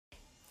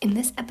In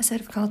this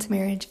episode of Call to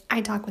Marriage, I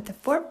talk with the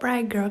Fort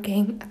Bragg Girl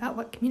Gang about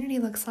what community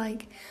looks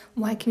like,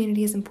 why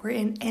community is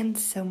important, and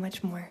so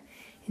much more.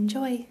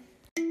 Enjoy!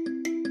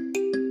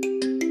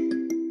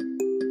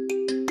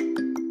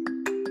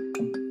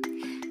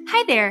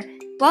 Hi there!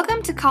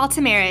 Welcome to Call to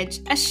Marriage,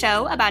 a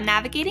show about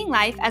navigating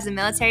life as a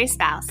military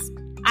spouse.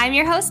 I'm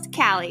your host,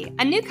 Callie,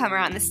 a newcomer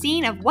on the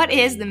scene of what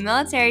is the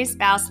military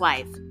spouse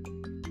life.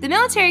 The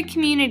military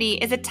community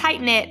is a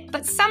tight-knit,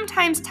 but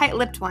sometimes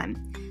tight-lipped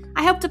one.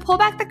 I hope to pull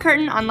back the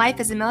curtain on life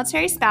as a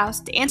military spouse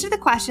to answer the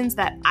questions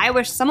that I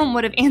wish someone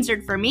would have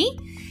answered for me,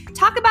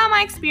 talk about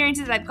my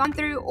experiences I've gone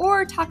through,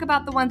 or talk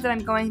about the ones that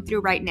I'm going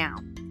through right now.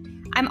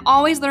 I'm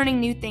always learning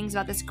new things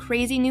about this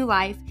crazy new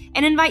life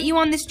and invite you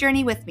on this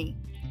journey with me.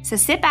 So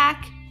sit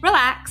back,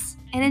 relax,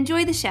 and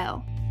enjoy the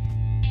show.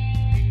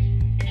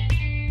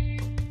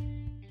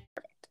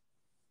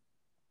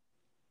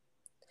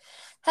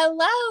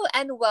 Hello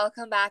and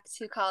welcome back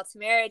to Call to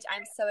Marriage.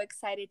 I'm so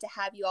excited to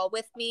have you all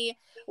with me.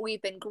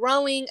 We've been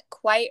growing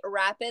quite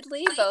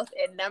rapidly, both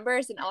in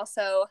numbers and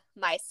also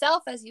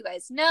myself. As you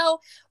guys know,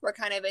 we're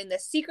kind of in the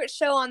secret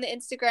show on the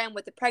Instagram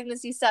with the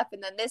pregnancy stuff.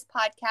 And then this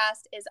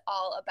podcast is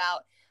all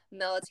about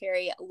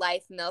military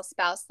life, mil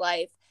spouse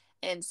life,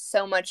 and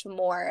so much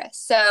more.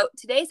 So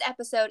today's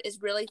episode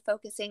is really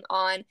focusing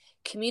on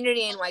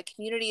community and why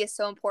community is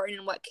so important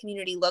and what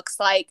community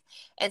looks like.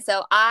 And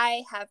so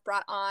I have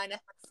brought on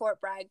Fort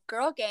Bragg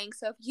Girl Gang.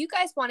 So if you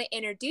guys want to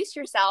introduce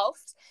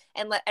yourselves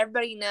and let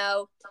everybody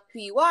know who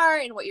you are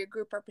and what your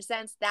group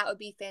represents, that would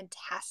be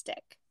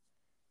fantastic.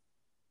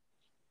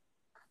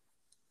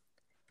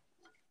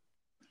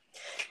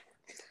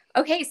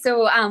 Okay,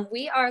 so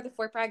we are the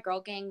Fort Bragg Girl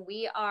Gang.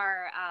 We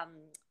are,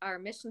 our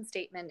mission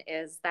statement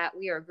is that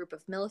we are a group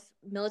of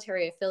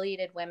military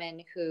affiliated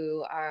women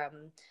who are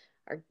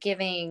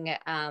giving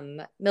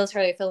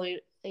military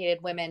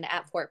affiliated women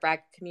at Fort Bragg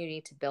community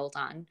to build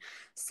on.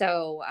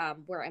 So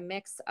we're a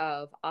mix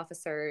of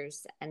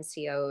officers,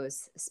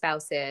 NCOs,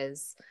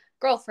 spouses,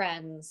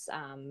 girlfriends,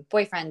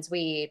 boyfriends.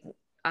 We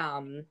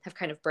have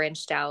kind of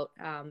branched out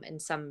in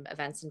some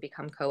events and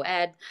become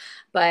co-ed,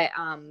 but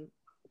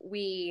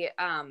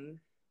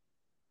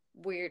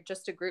we're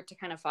just a group to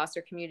kind of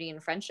foster community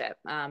and friendship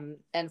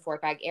in Fort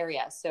Bragg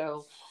area.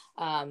 So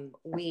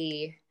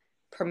we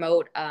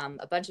promote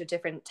a bunch of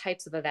different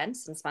types of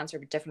events and sponsor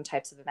different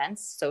types of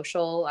events: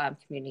 social,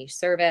 community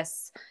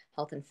service,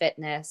 health and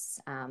fitness,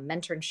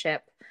 mentorship,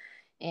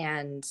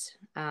 and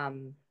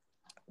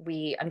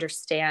we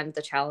understand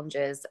the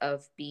challenges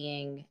of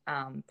being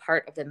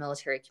part of the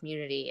military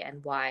community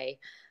and why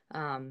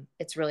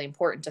it's really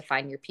important to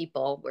find your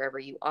people wherever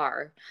you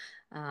are.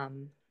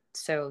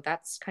 So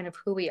that's kind of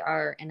who we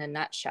are in a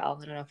nutshell.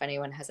 I don't know if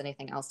anyone has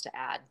anything else to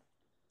add.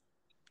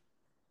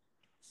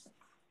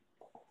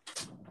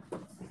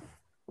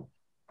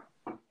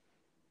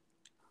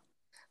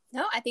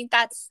 No, I think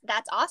that's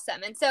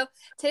awesome. And so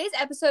today's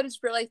episode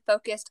is really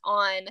focused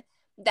on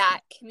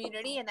that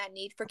community and that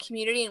need for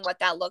community and what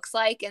that looks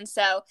like. And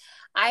so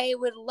I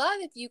would love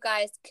if you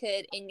guys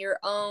could, in your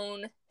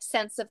own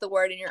sense of the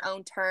word, in your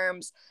own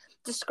terms,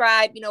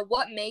 describe,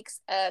 what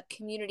makes a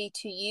community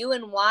to you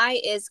and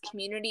why is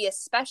community,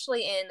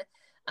 especially in,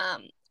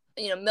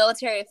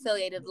 military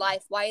affiliated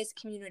life, why is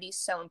community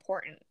so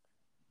important?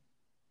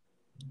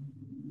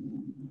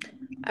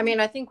 I mean,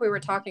 I think we were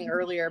talking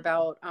earlier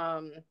about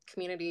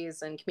communities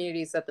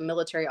that the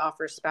military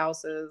offers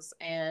spouses.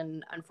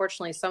 And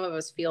unfortunately, some of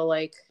us feel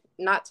like,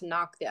 not to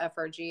knock the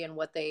FRG and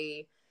what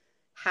they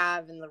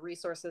have and the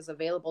resources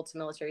available to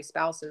military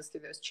spouses through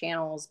those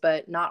channels,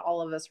 but not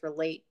all of us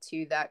relate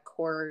to that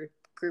core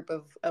group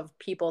of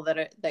people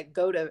that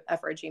go to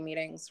FRG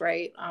meetings,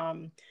 right?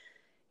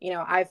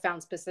 I've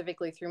found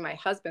specifically through my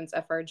husband's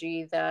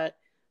FRG that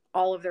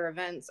all of their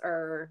events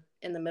are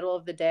in the middle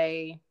of the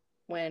day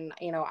when,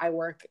 I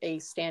work a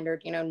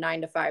standard,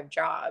 9 to 5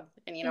 job,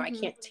 and, I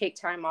can't take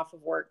time off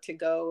of work to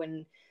go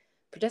and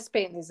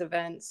participate in these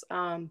events.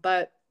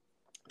 But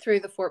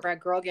through the Fort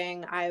Bragg Girl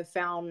Gang, I have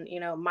found,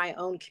 my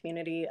own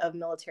community of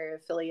military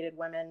affiliated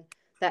women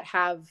that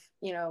have,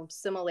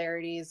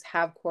 similarities,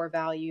 have core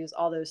values,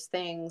 all those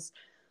things.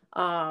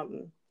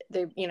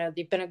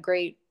 They've been a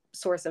great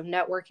source of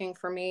networking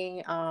for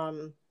me.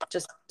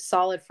 Just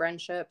solid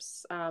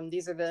friendships.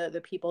 These are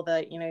the people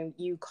that,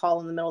 you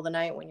call in the middle of the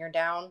night when you're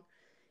down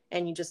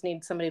and you just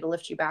need somebody to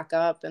lift you back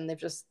up. And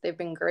they've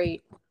been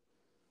great.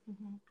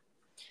 Mm-hmm.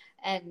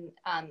 And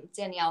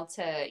Danielle,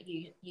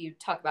 you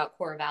talk about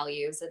core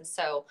values, and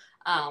so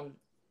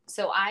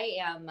I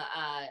am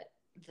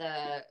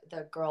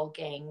the Girl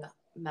Gang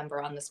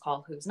member on this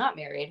call who's not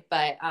married,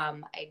 but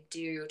I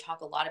do talk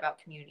a lot about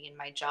community in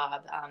my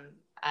job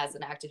as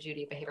an active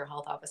duty behavioral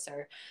health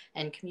officer.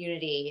 And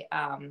community,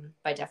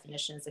 by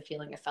definition, is a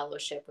feeling of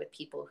fellowship with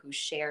people who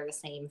share the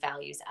same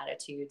values,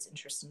 attitudes,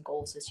 interests, and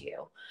goals as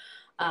you.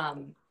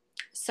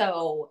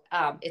 So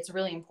it's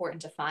really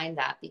important to find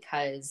that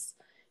because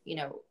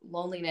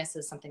loneliness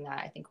is something that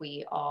I think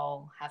we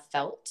all have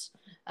felt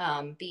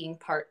being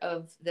part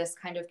of this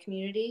kind of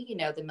community.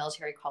 The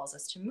military calls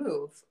us to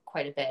move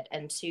quite a bit,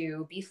 and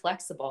to be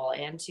flexible,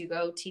 and to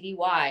go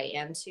TDY,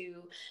 and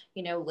to,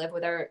 you know, live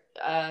with our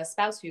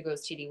spouse who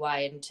goes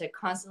TDY, and to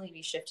constantly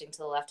be shifting to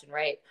the left and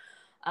right.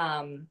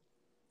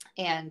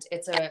 And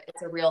it's a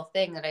real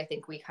thing that I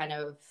think we kind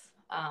of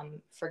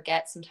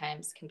forget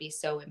sometimes can be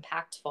so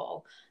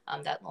impactful,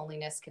 that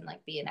loneliness can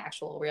like be an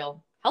actual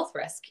real health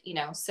risk, you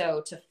know.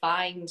 So to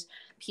find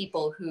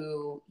people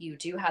who you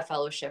do have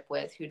fellowship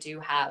with, who do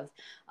have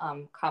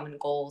common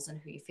goals, and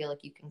who you feel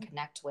like you can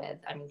connect with.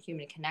 I mean,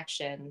 human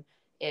connection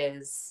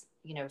is,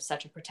 you know,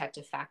 such a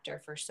protective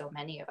factor for so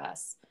many of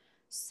us.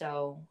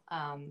 So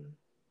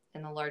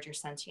in the larger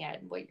sense, yeah,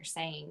 what you're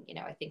saying, you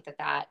know, I think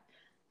that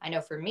I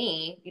know for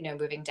me, you know,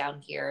 moving down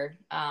here,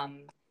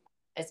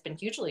 it's been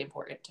hugely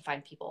important to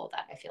find people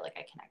that I feel like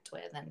I connect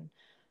with, and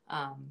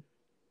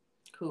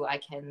who I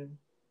can,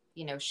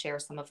 you know, share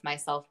some of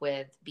myself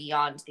with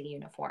beyond the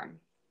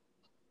uniform.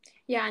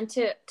 Yeah, and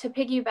to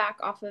piggyback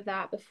off of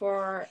that,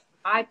 before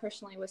I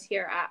personally was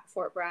here at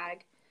Fort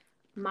Bragg,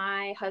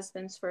 my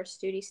husband's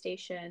first duty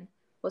station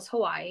was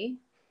Hawaii,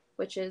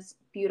 which is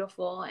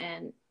beautiful,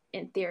 and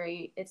in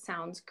theory, it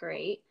sounds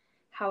great.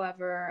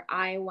 However,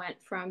 I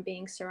went from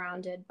being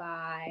surrounded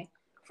by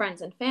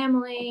friends and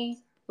family,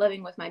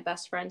 living with my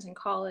best friends in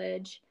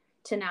college,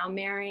 to now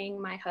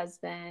marrying my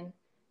husband,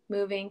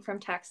 moving from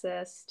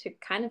Texas to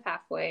kind of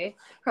halfway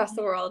across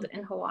the world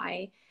in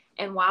Hawaii.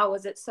 And wow,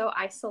 was it so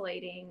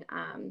isolating.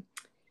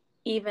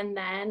 Even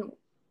then,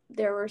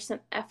 there were some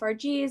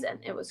FRGs and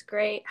it was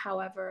great.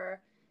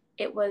 However,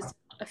 it was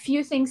a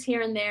few things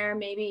here and there,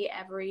 maybe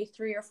every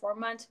 3 or 4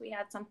 months we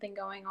had something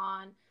going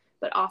on,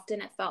 but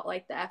often it felt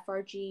like the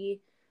FRG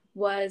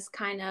was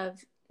kind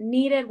of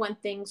needed when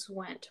things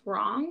went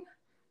wrong.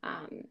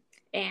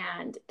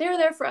 And they're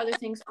there for other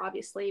things,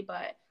 obviously,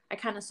 but I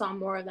kind of saw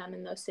more of them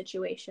in those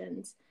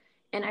situations.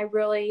 And I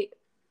really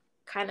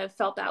kind of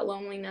felt that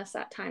loneliness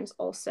at times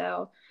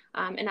also.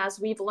 And as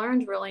we've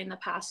learned really in the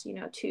past,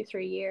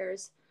 2-3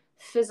 years,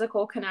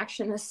 physical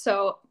connection is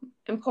so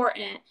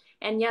important.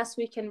 And yes,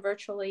 we can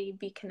virtually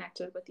be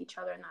connected with each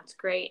other, and that's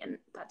great. And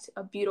that's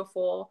a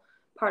beautiful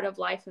part of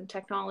life and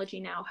technology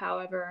now.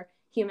 However,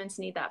 humans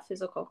need that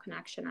physical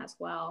connection as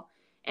well.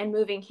 And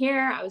moving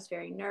here, I was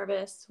very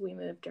nervous. We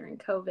moved during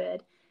COVID,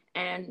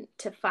 and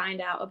to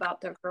find out about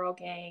the Girl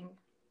Gang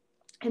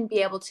and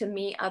be able to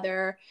meet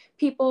other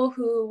people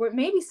who were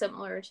maybe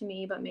similar to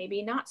me, but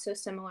maybe not so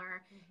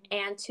similar,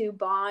 and to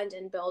bond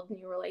and build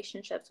new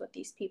relationships with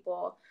these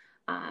people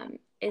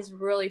is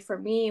really, for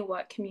me,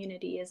 what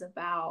community is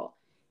about.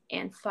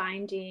 And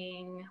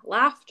finding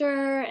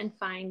laughter and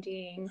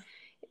finding,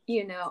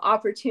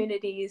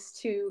 opportunities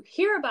to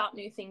hear about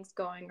new things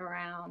going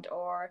around,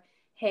 or,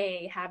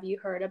 hey, have you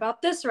heard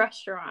about this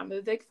restaurant? I'm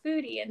a big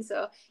foodie. And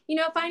so,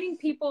 finding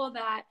people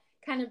that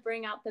kind of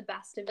bring out the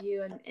best of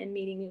you, and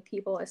meeting new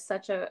people is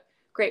such a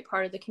great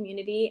part of the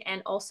community.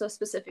 And also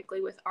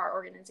specifically with our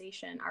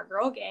organization, our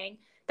Girl Gang,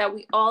 that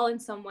we all in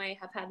some way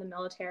have had the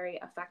military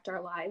affect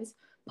our lives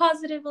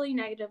positively,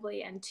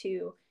 negatively, and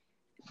to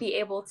be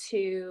able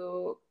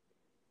to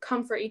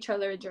comfort each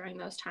other during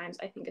those times,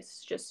 I think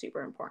it's just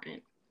super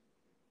important.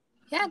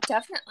 Yeah,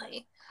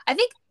 definitely. I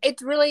think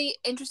it's really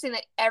interesting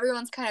that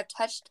everyone's kind of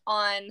touched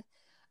on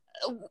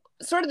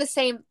sort of the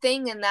same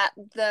thing, in that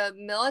the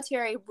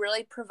military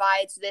really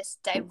provides this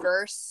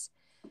diverse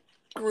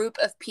group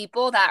of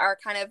people that are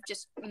kind of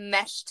just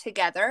meshed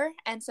together.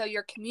 And so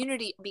your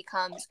community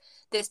becomes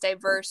this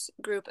diverse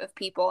group of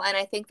people. And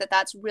I think that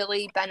that's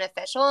really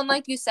beneficial. And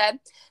like you said,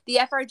 the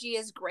FRG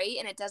is great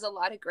and it does a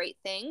lot of great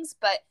things,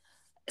 but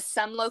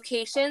some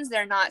locations,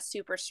 they're not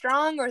super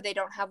strong, or they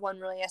don't have one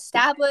really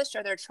established,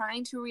 or they're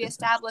trying to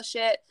reestablish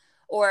it,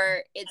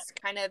 or it's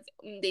kind of,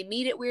 they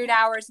meet at weird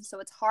hours. And so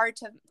it's hard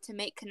to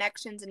make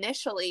connections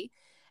initially.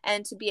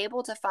 And to be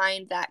able to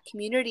find that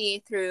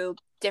community through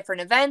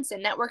different events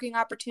and networking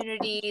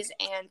opportunities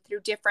and through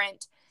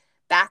different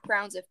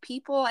backgrounds of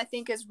people, I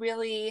think is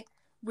really,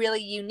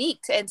 really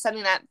unique, and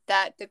something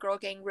that the Girl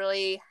Gang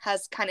really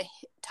has kind of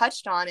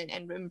touched on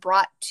and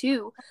brought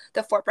to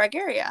the Fort Bragg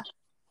area.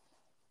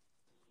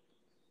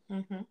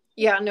 Mm-hmm.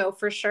 Yeah, no,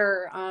 for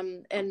sure.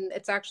 And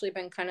it's actually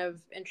been kind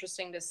of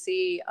interesting to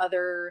see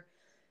other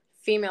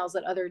females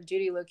at other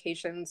duty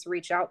locations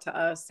reach out to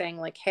us saying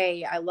like,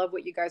 hey, I love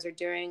what you guys are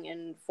doing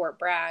in Fort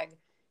Bragg.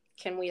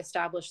 Can we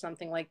establish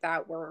something like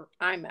that where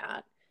I'm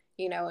at?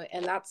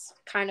 And that's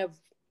kind of,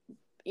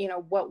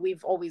 what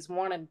we've always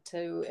wanted,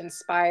 to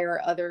inspire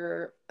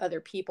other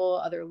people,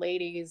 other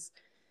ladies,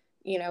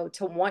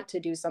 to want to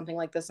do something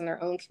like this in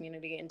their own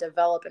community and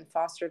develop and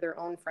foster their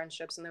own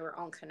friendships and their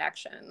own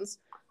connections.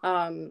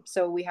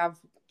 So we have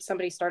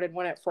somebody started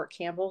one at Fort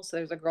Campbell. So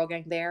there's a Girl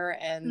Gang there,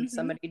 and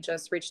somebody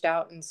just reached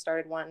out and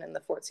started one in the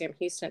Fort Sam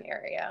Houston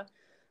area.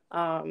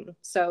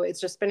 So it's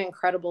just been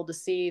incredible to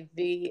see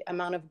the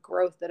amount of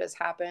growth that has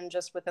happened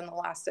just within the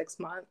last 6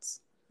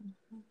 months.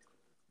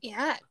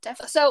 Yeah,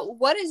 definitely. So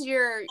what is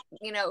your,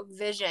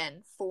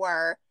 vision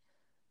for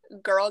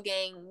Girl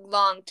Gang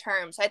long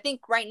term? So I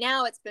think right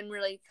now it's been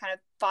really kind of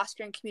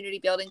fostering community,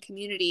 building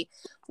community.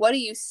 What do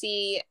you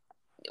see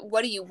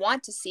what do you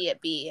want to see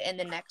it be in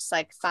the next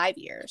like 5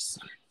 years?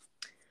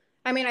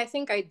 I mean, I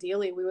think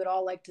ideally we would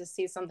all like to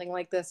see something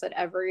like this at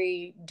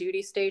every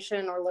duty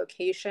station or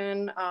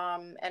location.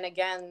 And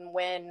again,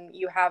 when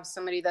you have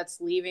somebody that's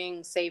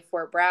leaving, say,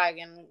 Fort Bragg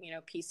and, you know,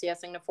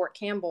 PCSing to Fort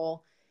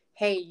Campbell,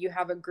 hey, you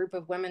have a group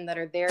of women that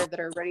are there that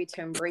are ready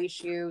to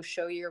embrace you,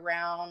 show you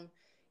around.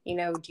 You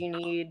know, do you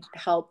need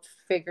help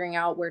figuring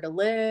out where to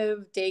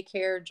live,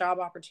 daycare, job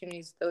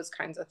opportunities, those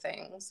kinds of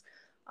things.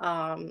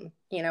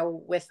 You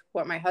know, with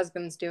what my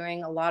husband's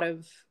doing, a lot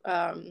of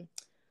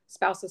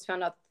spouses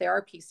found out that they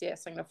are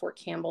PCSing to Fort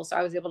Campbell. So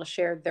I was able to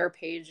share their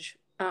page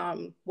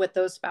with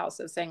those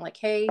spouses saying like,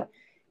 hey,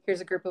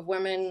 here's a group of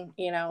women,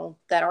 you know,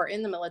 that are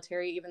in the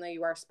military, even though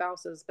you are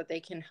spouses, but they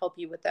can help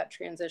you with that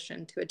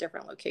transition to a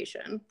different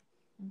location.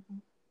 Mm-hmm.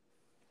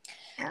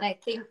 And I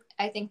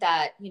think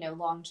that, you know,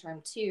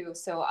 long-term too.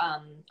 So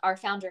our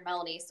founder,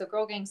 Melanie, so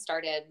Girl Gang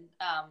started,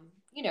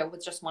 you know,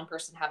 with just one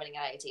person having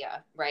an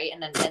idea. Right.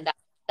 And then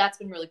that's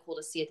been really cool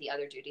to see at the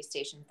other duty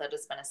stations that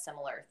it's been a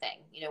similar thing,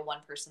 you know, one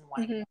person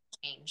wanting to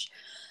change.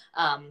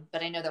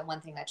 But I know that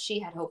one thing that she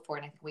had hoped for,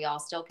 and I think we all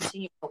still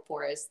continue to hope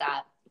for, is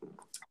that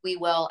we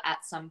will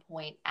at some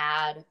point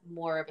add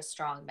more of a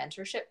strong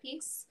mentorship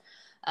piece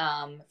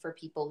for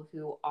people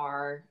who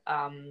are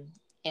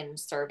in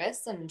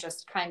service and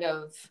just kind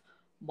of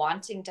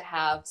wanting to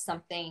have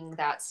something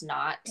that's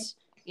not,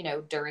 you know,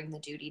 during the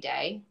duty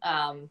day,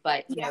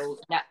 but, you know,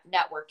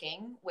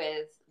 networking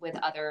with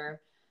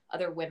other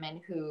women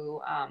who,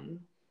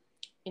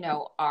 you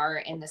know, are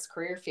in this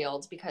career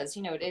field, because,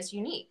 you know, it is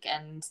unique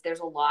and there's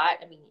a lot.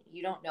 I mean,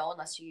 you don't know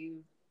unless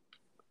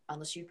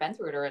you've been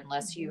through it, or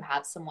unless you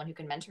have someone who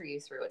can mentor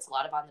you through. It's a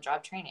lot of on the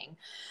job training.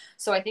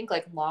 So I think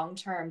like long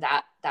term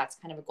that's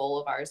kind of a goal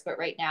of ours. But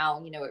right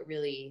now, you know, it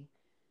really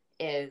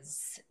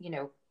is, you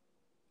know,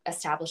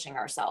 establishing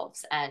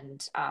ourselves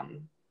and,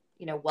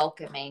 you know,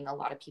 welcoming a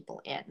lot of people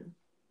in.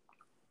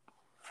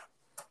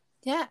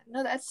 Yeah,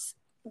 no, that's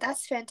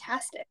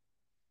fantastic.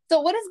 So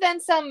what has been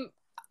some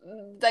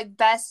like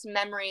best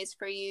memories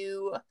for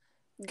you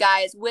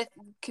guys with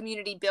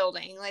community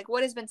building? Like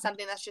what has been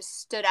something that's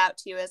just stood out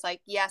to you as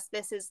like, yes,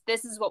 this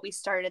is what we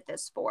started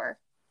this for?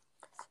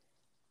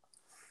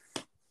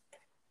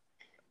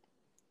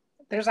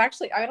 There's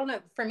actually, I don't know,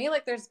 for me,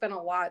 like there's been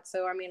a lot.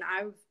 So, I mean,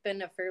 I've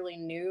been a fairly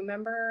new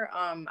member.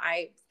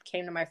 I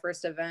came to my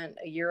first event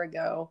a year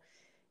ago,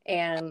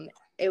 and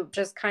it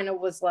just kind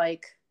of was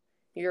like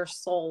your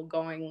soul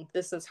going,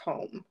 this is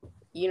home.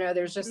 You know,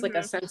 there's just like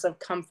a sense of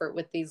comfort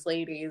with these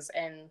ladies,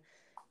 and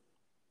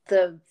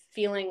the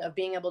feeling of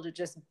being able to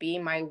just be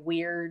my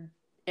weird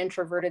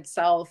introverted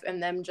self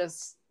and them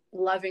just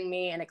loving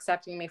me and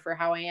accepting me for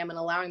how I am and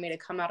allowing me to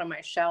come out of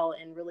my shell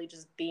and really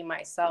just be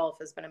myself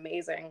has been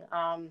amazing.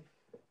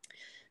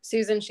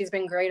 Susan, she's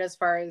been great as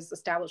far as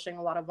establishing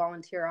a lot of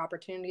volunteer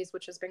opportunities,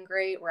 which has been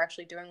great. We're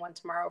actually doing one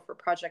tomorrow for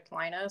Project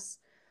Linus,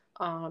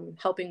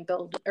 helping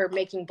build or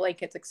making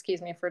blankets,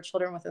 for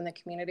children within the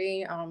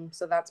community.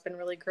 So that's been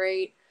really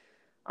great.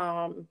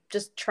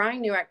 Just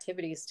trying new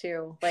activities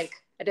too. Like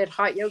I did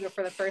hot yoga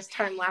for the first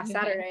time last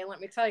Saturday, and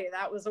let me tell you,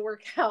 that was a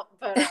workout,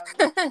 but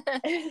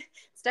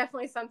it's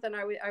definitely something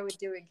I would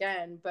do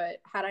again.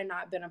 But had I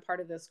not been a part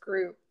of this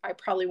group, I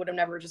probably would have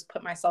never just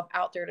put myself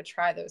out there to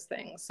try those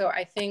things. So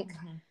I think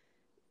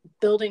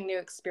building new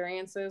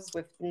experiences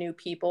with new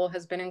people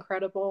has been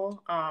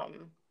incredible.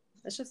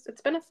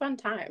 It's been a fun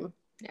time.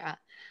 Yeah.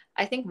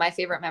 I think my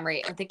favorite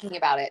memory, I'm thinking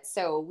about it.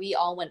 So we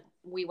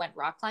went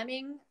rock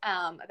climbing,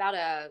 about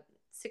a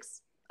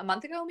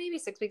month ago, maybe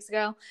 6 weeks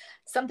ago,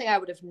 something I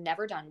would have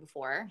never done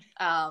before.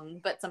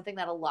 But something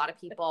that a lot of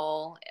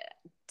people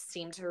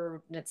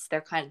it's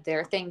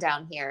their thing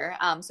down here.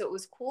 So it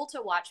was cool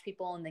to watch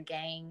people in the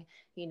gang,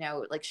 you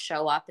know, like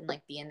show up and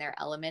like be in their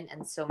element.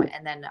 And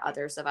then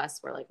others of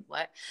us were like,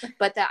 what?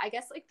 But I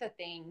guess like the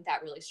thing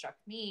that really struck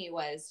me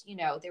was, you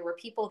know, there were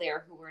people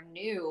there who were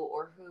new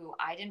or who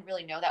I didn't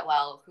really know that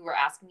well, who were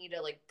asking me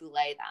to like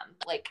belay them,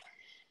 like,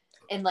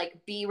 and like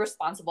be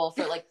responsible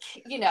for like,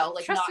 you know,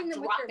 like trusting not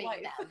them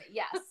dropping them.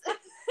 Yes.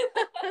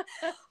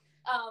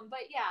 But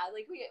yeah,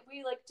 like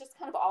we like just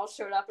kind of all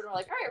showed up and we're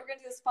like, all right, we're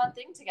gonna do this fun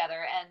thing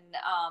together. And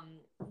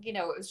you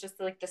know, it was just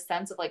like the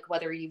sense of like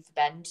whether you've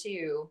been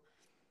to,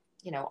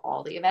 you know,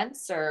 all the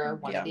events or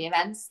one of the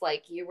events,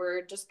 like you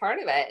were just part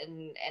of it.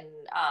 And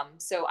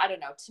so I don't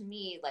know, to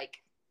me, like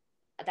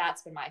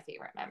that's been my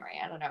favorite memory.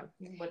 I don't know.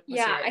 What's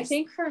yours? I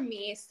think for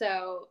me,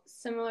 so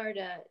similar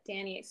to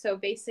Danny, so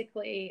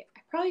basically I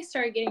probably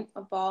started getting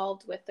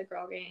involved with the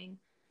Girl Gang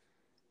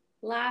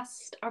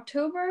last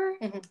October.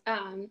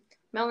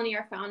 Melanie,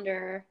 our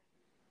founder,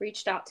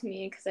 reached out to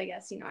me because I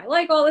guess, you know, I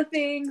like all the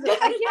things. I was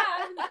like, yeah,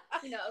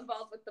 I'm, you know,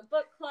 involved with the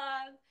book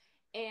club.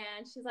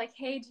 And she's like,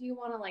 hey, do you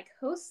want to like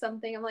host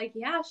something? I'm like,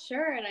 yeah,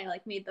 sure. And I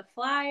like made the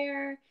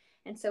flyer.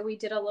 And so we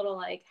did a little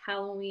like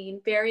Halloween,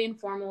 very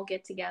informal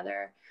get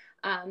together.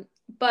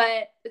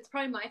 But it's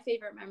probably my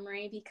favorite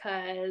memory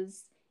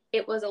because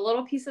it was a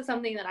little piece of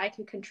something that I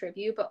could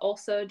contribute, but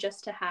also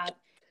just to have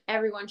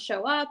everyone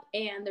show up,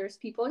 and there's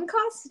people in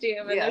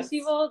costume, and there's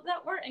people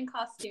that weren't in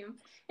costume,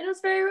 and it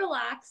was very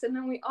relaxed. And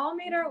then we all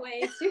made our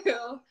way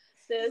to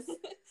this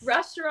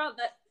restaurant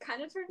that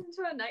kind of turned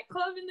into a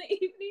nightclub in the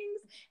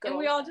evenings, and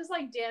we all just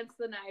like danced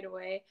the night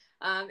away.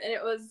 And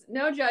it was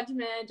no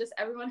judgment, just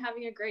everyone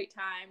having a great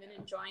time and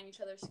enjoying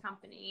each other's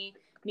company,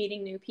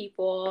 meeting new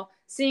people,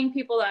 seeing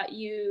people that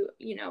you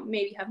know,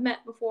 maybe have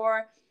met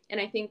before. And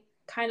I think,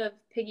 kind of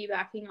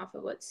piggybacking off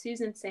of what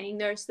Susan's saying,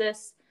 there's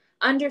this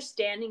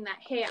understanding that,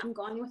 hey, I'm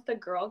going with the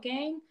girl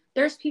gang.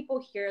 There's people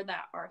here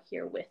that are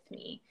here with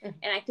me.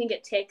 And I think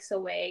it takes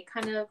away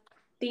kind of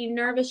the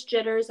nervous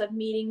jitters of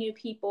meeting new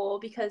people,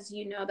 because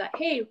you know that,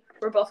 hey,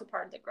 we're both a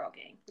part of the girl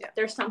gang.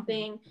 There's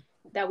something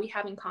that we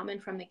have in common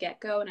from the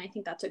get-go. And I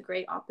think that's a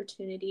great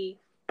opportunity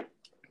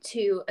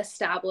to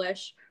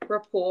establish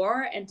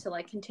rapport and to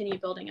like continue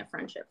building a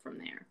friendship from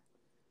there.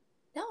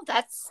 No,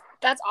 that's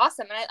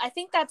awesome. And I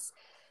think that's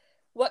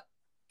what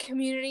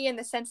community, in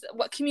the sense that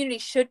what community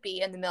should be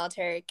in the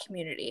military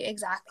community,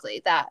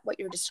 exactly that, what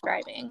you're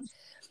describing.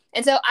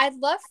 And so I'd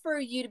love for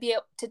you to be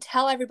able to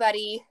tell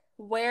everybody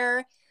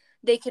where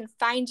they can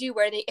find you,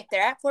 if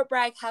they're at Fort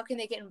Bragg, how can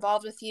they get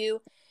involved with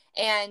you,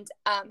 and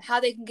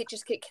how they can get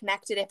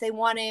connected if they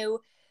want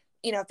to,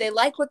 you know, if they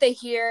like what they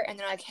hear and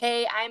they're like,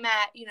 hey, I'm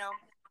at, you know,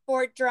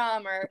 Fort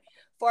Drum or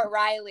Fort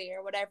Riley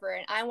or whatever,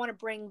 and I want to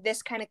bring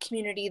this kind of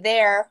community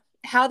there,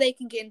 how they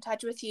can get in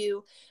touch with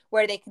you,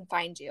 where they can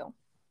find you.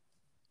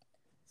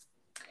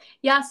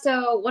 Yeah,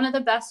 so one of the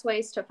best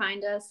ways to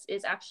find us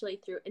is actually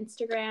through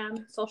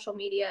Instagram, social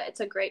media. It's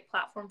a great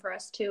platform for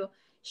us to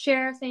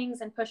share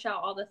things and push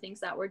out all the things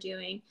that we're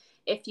doing.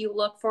 If you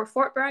look for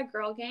Fort Bragg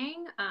Girl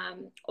Gang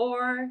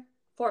or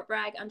Fort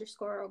Bragg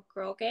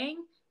 _Girl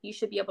Gang, you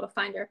should be able to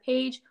find our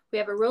page. We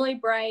have a really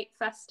bright,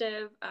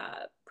 festive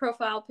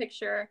profile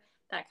picture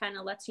that kind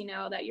of lets you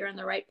know that you're in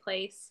the right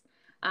place.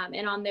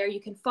 And on there,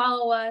 you can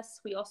follow us.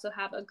 We also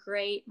have a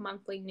great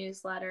monthly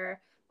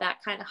newsletter that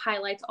kind of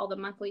highlights all the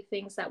monthly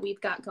things that we've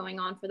got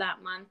going on for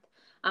that month.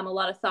 A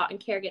lot of thought and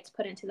care gets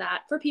put into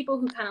that for people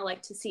who kind of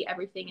like to see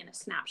everything in a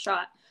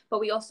snapshot.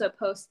 But we also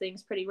post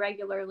things pretty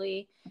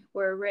regularly.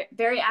 We're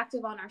very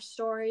active on our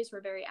stories.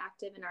 We're very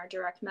active in our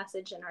direct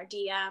message and our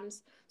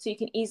DMs. So you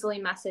can easily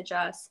message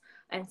us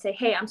and say,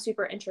 hey, I'm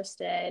super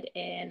interested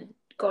in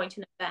going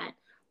to an event.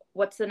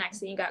 What's the next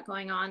thing you got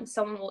going on?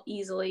 Someone will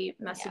easily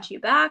message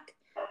you back.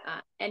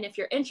 And if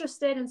you're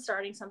interested in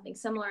starting something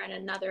similar at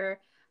another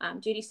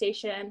duty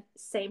station,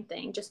 same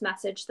thing, just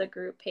message the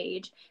group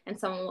page and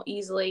someone will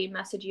easily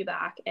message you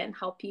back and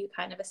help you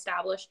kind of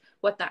establish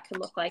what that could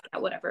look like at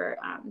whatever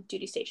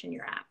duty station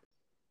you're at.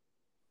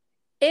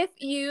 If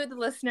you, the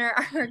listener,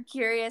 are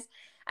curious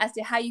as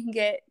to how you can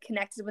get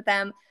connected with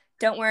them,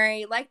 don't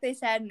worry. Like they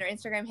said in their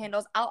Instagram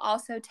handles, I'll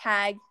also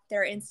tag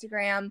their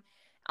Instagram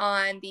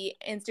on the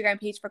Instagram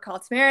page for Call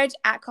to Marriage,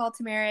 at Call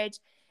to Marriage.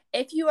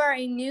 If you are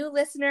a new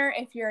listener,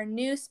 if you're a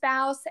new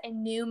spouse, a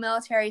new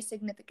military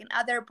significant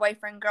other,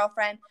 boyfriend,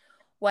 girlfriend,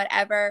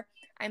 whatever,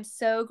 I'm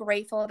so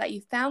grateful that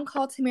you found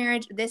Call to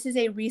Marriage. This is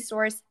a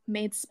resource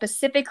made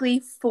specifically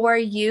for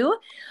you,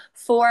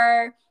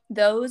 for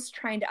those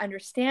trying to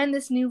understand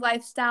this new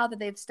lifestyle that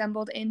they've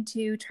stumbled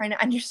into, trying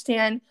to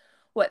understand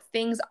what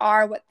things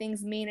are, what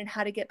things mean, and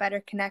how to get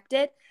better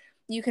connected.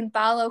 You can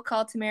follow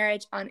Call to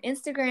Marriage on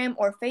Instagram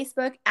or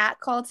Facebook at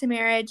Call to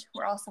Marriage.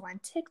 We're also on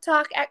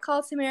TikTok at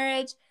Call to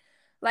Marriage.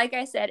 Like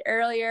I said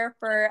earlier,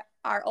 for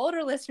our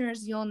older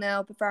listeners, you'll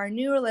know, but for our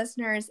newer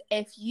listeners,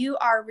 if you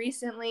are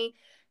recently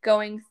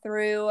going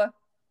through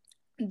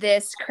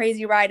this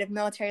crazy ride of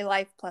military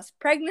life plus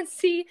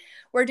pregnancy,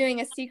 we're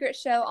doing a secret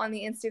show on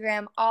the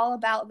Instagram all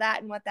about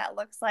that and what that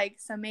looks like.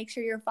 So make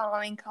sure you're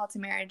following Call to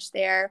Marriage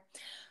there.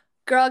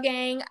 Girl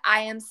Gang,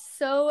 I am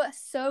so,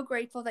 so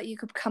grateful that you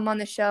could come on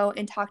the show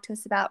and talk to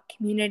us about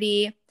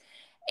community.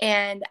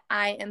 And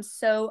I am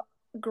so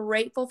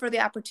grateful for the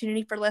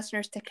opportunity for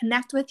listeners to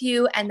connect with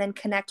you and then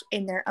connect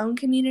in their own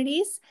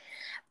communities.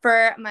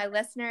 For my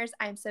listeners,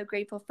 I'm so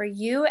grateful for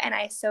you, and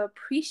I so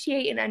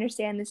appreciate and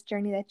understand this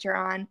journey that you're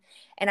on.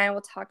 And I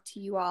will talk to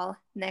you all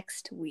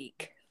next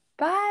week.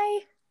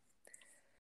 Bye.